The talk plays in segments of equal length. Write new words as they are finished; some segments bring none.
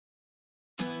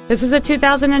This is a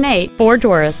 2008 Ford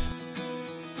Taurus.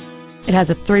 It has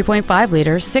a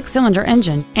 3.5-liter six-cylinder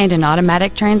engine and an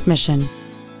automatic transmission.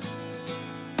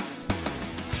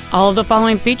 All of the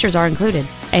following features are included: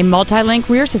 a multi-link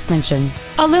rear suspension,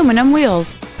 aluminum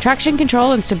wheels, traction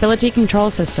control and stability control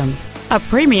systems, a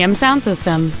premium sound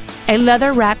system, a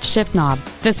leather-wrapped shift knob,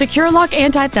 the Secure Lock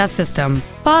anti-theft system,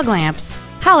 fog lamps,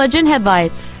 halogen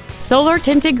headlights, solar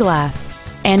tinted glass,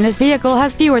 and this vehicle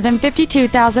has fewer than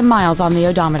 52,000 miles on the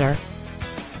odometer.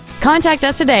 Contact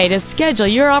us today to schedule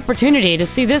your opportunity to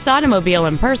see this automobile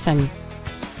in person.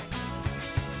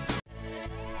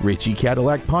 Ritchey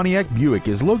Cadillac Pontiac Buick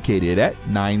is located at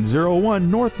 901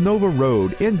 North Nova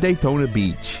Road in Daytona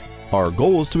Beach. Our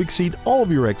goal is to exceed all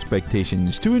of your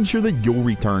expectations to ensure that you'll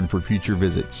return for future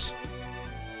visits.